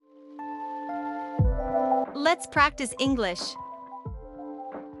Let's practice English.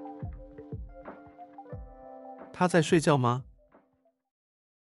 他在睡觉吗？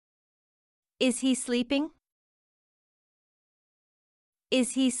 Is he sleeping?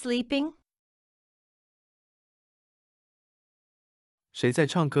 Is he sleeping? 谁在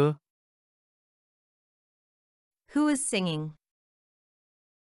唱歌？ Who is singing?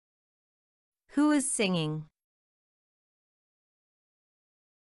 Who is singing?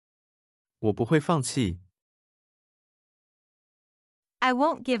 我不会放弃。 I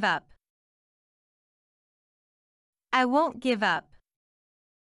won't give up. I won't give up.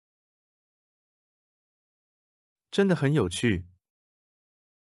 真的很有趣。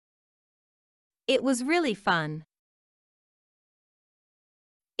 It was really fun.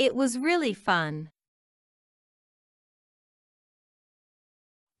 It was really fun.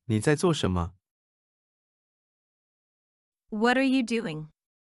 你在做什么？ What are you doing?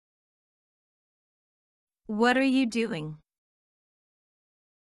 What are you doing?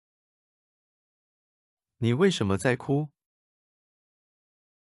 你为什么在哭？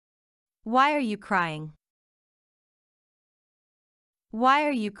 Why are you crying? Why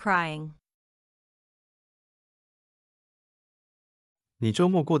are you crying? 你周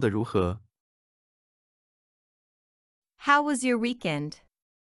末过得如何？ How was your weekend?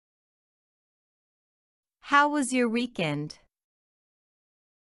 How was your weekend?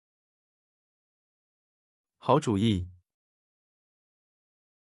 好主意。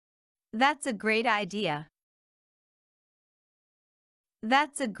 That's a great idea.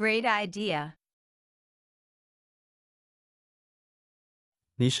 That's a great idea.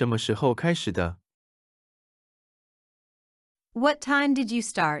 你什么时候开始的？ What time did you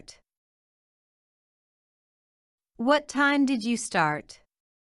start? What time did you start?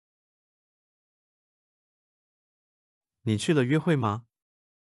 你去了约会吗？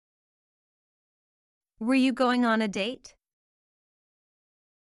 Were you going on a date?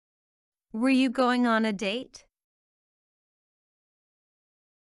 Were you going on a date?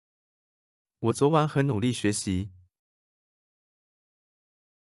 我昨晚很努力学习。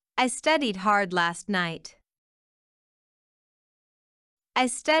 I studied hard last night. I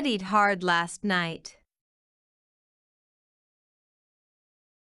studied hard last night.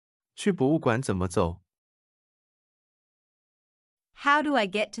 去博物馆怎么走？ How do I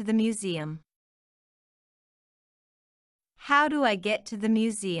get to the museum? How do I get to the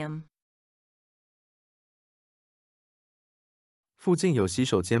museum? 附近有洗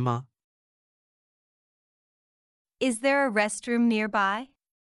手间吗？ Is there a restroom nearby?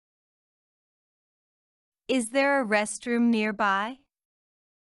 Is there a restroom nearby?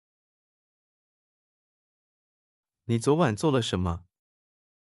 你昨晚做了什么？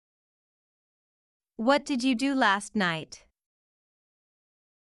 What did you do last night?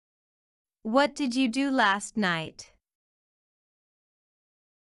 What did you do last night?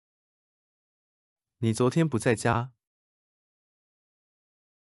 你昨天不在家。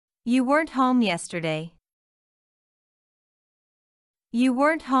 You weren't home yesterday. You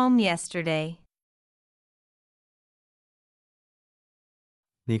weren't home yesterday.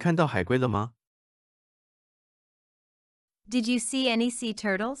 你看到海龟了吗？ Did you see any sea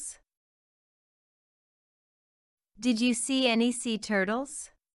turtles? Did you see any sea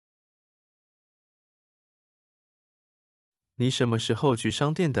turtles? 你什么时候去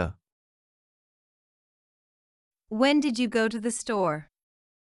商店的？ When did you go to the store?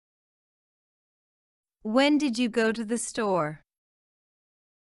 When did you go to the store?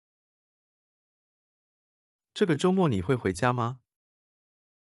 这个周末你会回家吗？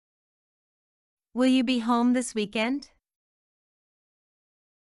 Will you be home this weekend?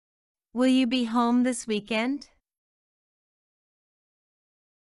 Will you be home this weekend?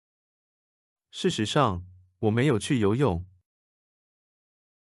 事实上，我没有去游泳。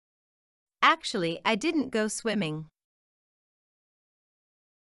 Actually, I didn't go swimming.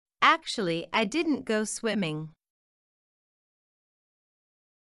 Actually, I didn't go swimming.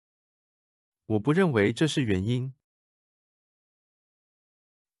 我不认为这是原因。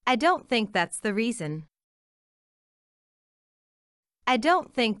 I don't think that's the reason. I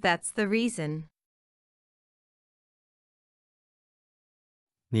don't think that's the reason.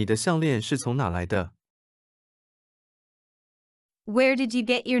 你的项链是从哪来的？ Where did you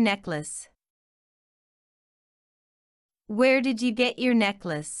get your necklace? Where did you get your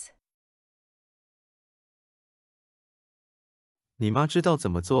necklace? 你妈知道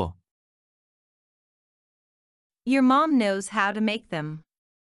怎么做。 Your mom knows how to make them.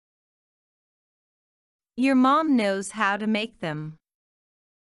 Your mom knows how to make them.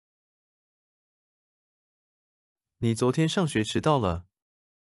 你昨天上学迟到了。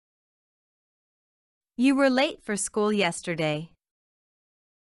You were late for school yesterday.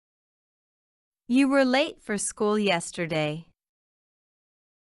 You were late for school yesterday.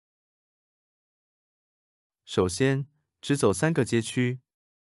 首先，只走3个街区。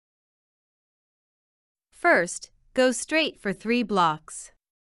 First, go straight for 3 blocks.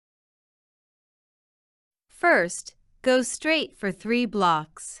 First, go straight for 3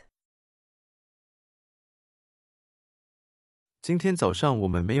 blocks. 今天早上我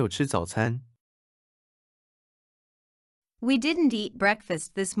们没有吃早餐。 We didn't eat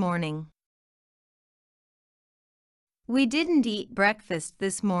breakfast this morning. We didn't eat breakfast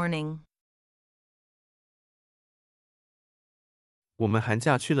this morning. 我们寒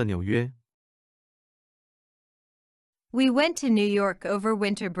假去了纽约。 We went to New York over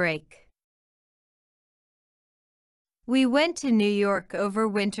winter break. We went to New York over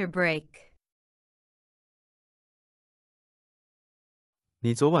winter break.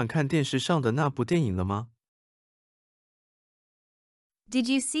 你昨晚看电视上的那部电影了吗？ Did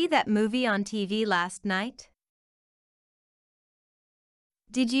you see that movie on TV last night?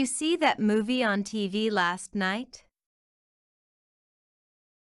 Did you see that movie on TV last night?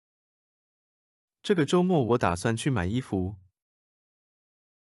 这个周末我打算去买衣服。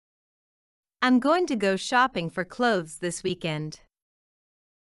 I'm going to go shopping for clothes this weekend.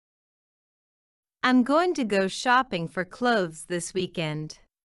 I'm going to go shopping for clothes this weekend.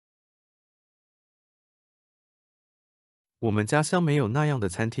 我们家乡没有那样的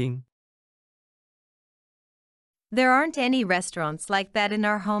餐厅。 There aren't any restaurants like that in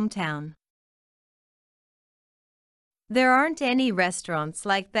our hometown. There aren't any restaurants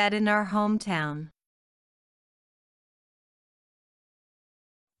like that in our hometown.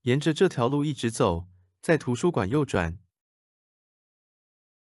 沿着这条路一直走，在图书馆右转。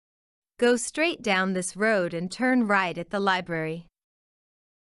 Go straight down this road and turn right at the library.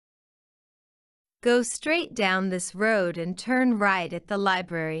 Go straight down this road and turn right at the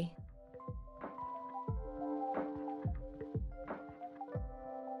library.